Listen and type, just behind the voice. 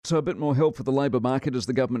So a bit more help for the labour market as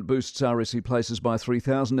the government boosts RSE places by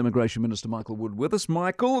 3,000. Immigration Minister Michael Wood with us.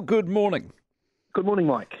 Michael, good morning. Good morning,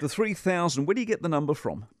 Mike. The 3,000, where do you get the number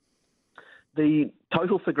from? The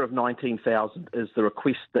total figure of 19,000 is the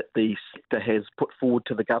request that the sector has put forward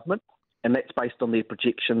to the government, and that's based on their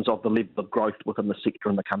projections of the level of growth within the sector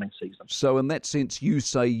in the coming season. So in that sense, you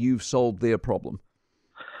say you've solved their problem?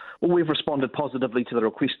 Well, we've responded positively to the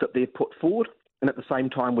request that they've put forward, and at the same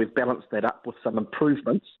time we've balanced that up with some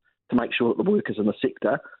improvements to make sure that the workers in the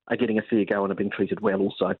sector are getting a fair go and are being treated well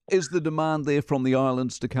also. Is the demand there from the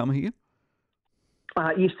islands to come here?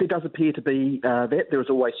 Yes, there does appear to be that. There is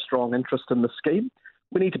always strong interest in the scheme.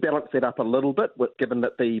 We need to balance that up a little bit, given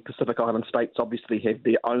that the Pacific Island states obviously have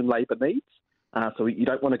their own labour needs. So you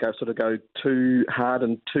don't want to go too hard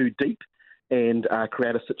and too deep and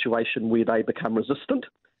create a situation where they become resistant.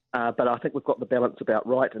 But I think we've got the balance about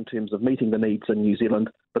right in terms of meeting the needs in New Zealand,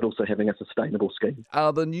 but also having a sustainable scheme.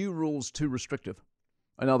 Are the new rules too restrictive?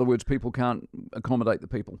 In other words, people can't accommodate the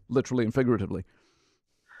people, literally and figuratively.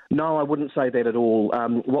 No, I wouldn't say that at all.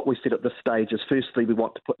 What we said at this stage is, firstly, we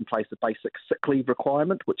want to put in place a basic sick leave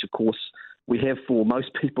requirement, which, of course, we have for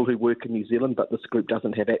most people who work in New Zealand, but this group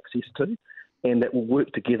doesn't have access to. And that will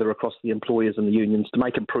work together across the employers and the unions to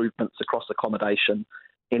make improvements across accommodation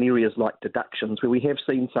in areas like deductions, where we have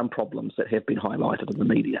seen some problems that have been highlighted in the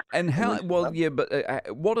media. And how? Well, yeah, but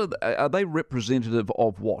what are they representative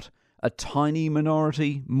of? What, a tiny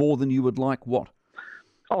minority, more than you would like? What?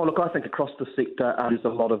 Oh, look, I think across the sector there's a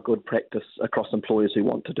lot of good practice across employers who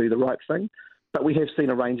want to do the right thing. But we have seen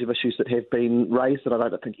a range of issues that have been raised that I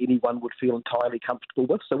don't think anyone would feel entirely comfortable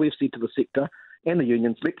with. So we've said to the sector and the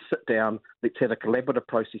unions, let's sit down, let's have a collaborative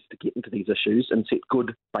process to get into these issues and set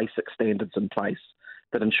good basic standards in place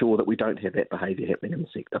that ensure that we don't have that behaviour happening in the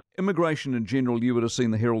sector. Immigration in general, you would have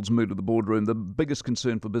seen the Herald's mood to the boardroom. The biggest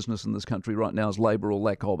concern for business in this country right now is labour or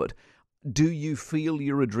lack of it. Do you feel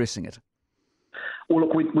you're addressing it? Well,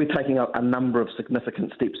 look, we're taking a number of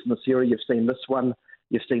significant steps in this area. You've seen this one.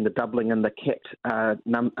 You've seen the doubling in the capped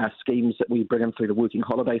schemes that we bring in through the working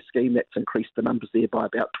holiday scheme. That's increased the numbers there by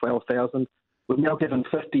about 12,000. We've now given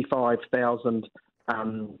 55,000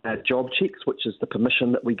 job checks, which is the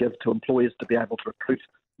permission that we give to employers to be able to recruit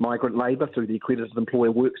migrant labour through the Accredited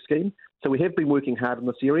Employer Work Scheme. So we have been working hard in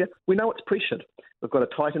this area. We know it's pressured. We've got a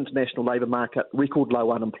tight international labour market, record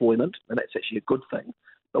low unemployment, and that's actually a good thing.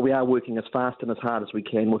 But we are working as fast and as hard as we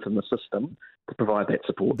can within the system to provide that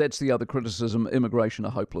support. That's the other criticism. Immigration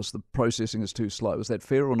are hopeless. The processing is too slow. Is that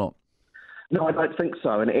fair or not? No, I don't think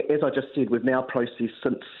so. And as I just said, we've now processed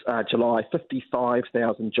since July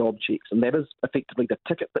 55,000 job checks. And that is effectively the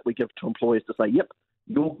ticket that we give to employers to say, yep,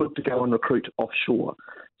 you're good to go and recruit offshore.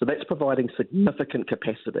 So that's providing significant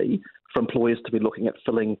capacity for employers to be looking at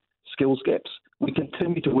filling skills gaps. We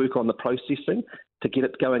continue to work on the processing to get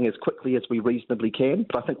it going as quickly as we reasonably can,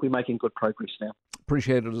 but I think we're making good progress now.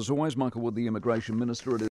 Appreciate it as always. Michael Wood, the Immigration Minister.